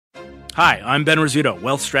Hi, I'm Ben Rizzuto,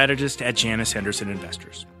 wealth strategist at Janus Henderson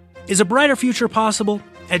Investors. Is a brighter future possible?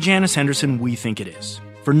 At Janus Henderson, we think it is.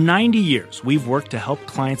 For 90 years, we've worked to help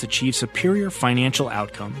clients achieve superior financial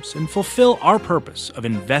outcomes and fulfill our purpose of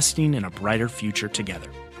investing in a brighter future together.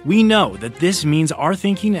 We know that this means our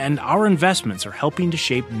thinking and our investments are helping to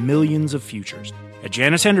shape millions of futures. At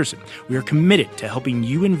Janus Henderson, we are committed to helping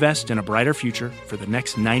you invest in a brighter future for the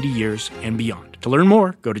next 90 years and beyond. To learn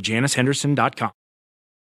more, go to janushenderson.com.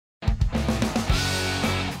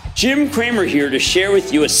 Jim Cramer here to share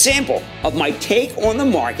with you a sample of my take on the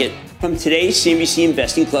market from today's CNBC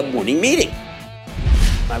Investing Club morning meeting.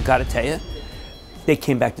 I've got to tell you, they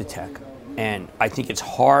came back to tech. And I think it's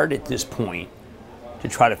hard at this point to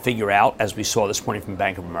try to figure out, as we saw this morning from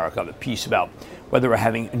Bank of America, the piece about whether we're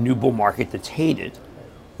having a new bull market that's hated,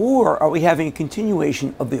 or are we having a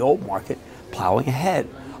continuation of the old market plowing ahead.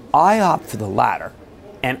 I opt for the latter,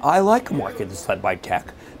 and I like a market that's led by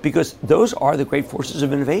tech because those are the great forces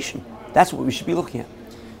of innovation. That's what we should be looking at.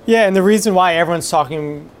 Yeah, and the reason why everyone's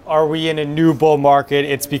talking, are we in a new bull market?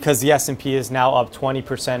 It's because the S&P is now up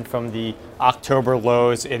 20% from the October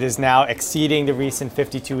lows. It is now exceeding the recent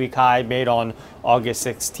 52-week high made on August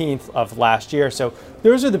 16th of last year. So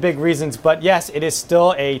those are the big reasons. But yes, it is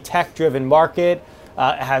still a tech-driven market.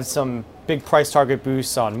 It has some big price target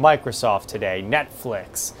boosts on Microsoft today,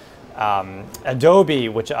 Netflix, Adobe,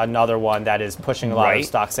 which another one that is pushing a lot of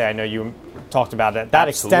stocks. I know you talked about that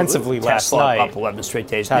extensively last night. Tesla up 11 straight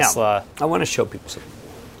days. Tesla. Now, I want to show people something.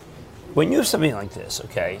 When you have something like this,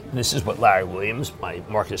 okay, and this is what Larry Williams, my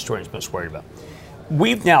market historian, is most worried about.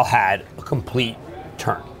 We've now had a complete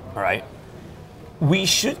turn, all right? We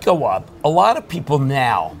should go up. A lot of people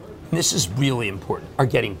now, and this is really important, are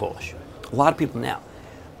getting bullish. A lot of people now.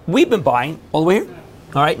 We've been buying all the way here.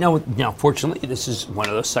 All right, now, fortunately, this is one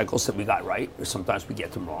of those cycles that we got right, or sometimes we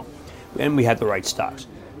get them wrong, and we had the right stocks.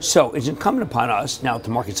 So it's incumbent upon us, now that the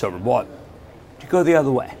market's overbought, to go the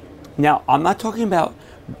other way. Now, I'm not talking about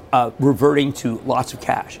reverting to lots of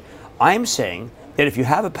cash. I'm saying that if you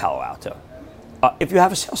have a Palo Alto, if you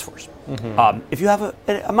have a Salesforce, if you have a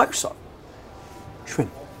Microsoft,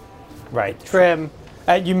 trim. Right, trim.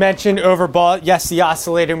 You mentioned overbought. Yes, the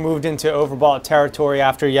oscillator moved into overbought territory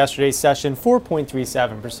after yesterday's session.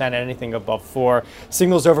 4.37%, anything above 4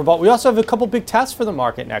 signals overbought. We also have a couple big tests for the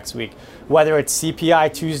market next week, whether it's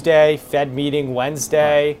CPI Tuesday, Fed meeting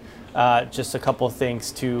Wednesday, just a couple of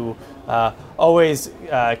things to always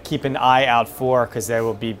keep an eye out for, because there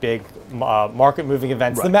will be big market-moving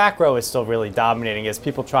events. Right. The macro is still really dominating as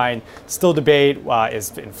people try and still debate,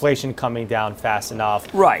 is inflation coming down fast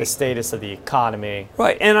enough? Right. The status of the economy.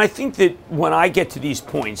 Right, and I think that when I get to these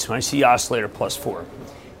points, when I see oscillator plus 4,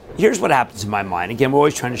 here's what happens in my mind. Again, we're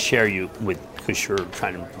always trying to share you with, because you're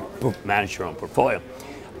trying to manage your own portfolio.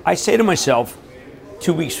 I say to myself,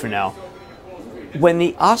 2 weeks from now, when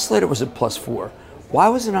the oscillator was at plus 4, why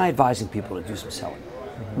wasn't I advising people to do some selling?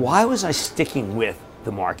 Why was I sticking with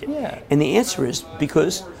the market? Yeah. And the answer is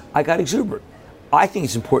because I got exuberant. I think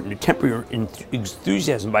it's important to temper your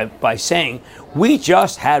enthusiasm by saying, we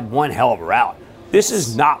just had one hell of a rout. This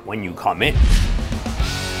is not when you come in.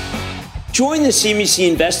 Join the CNBC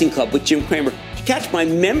Investing Club with Jim Cramer to catch my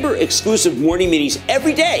member-exclusive morning meetings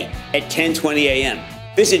every day at 10:20 a.m.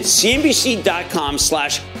 Visit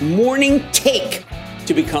cnbc.com/morning-take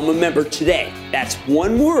to become a member today. That's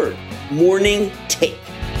one word, morning take.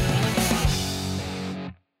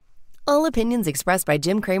 All opinions expressed by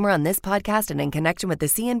Jim Cramer on this podcast and in connection with the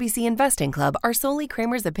CNBC Investing Club are solely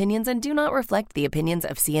Cramer's opinions and do not reflect the opinions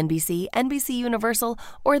of CNBC, NBC Universal,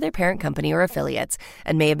 or their parent company or affiliates,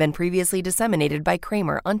 and may have been previously disseminated by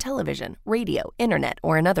Cramer on television, radio, internet,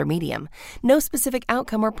 or another medium. No specific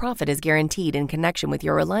outcome or profit is guaranteed in connection with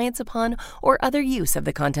your reliance upon or other use of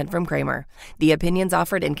the content from Cramer. The opinions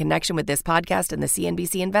offered in connection with this podcast and the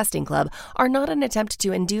CNBC Investing Club are not an attempt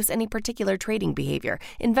to induce any particular trading behavior,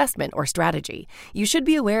 investment, or strategy. You should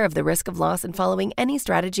be aware of the risk of loss in following any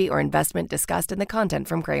strategy or investment discussed in the content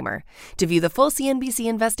from Cramer. To view the full CNBC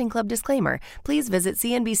Investing Club disclaimer, please visit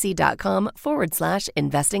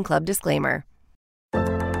cnbc.com/investing club disclaimer.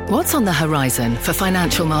 What's on the horizon for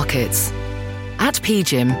financial markets? At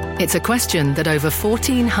PGIM, it's a question that over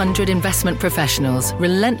 1,400 investment professionals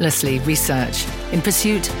relentlessly research in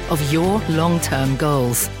pursuit of your long-term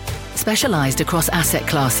goals. Specialized across asset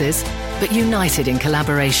classes, but united in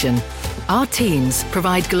collaboration, our teams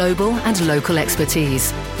provide global and local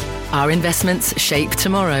expertise. Our investments shape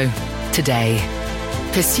tomorrow, today.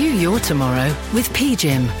 Pursue your tomorrow with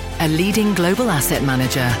PGIM, a leading global asset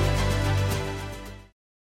manager.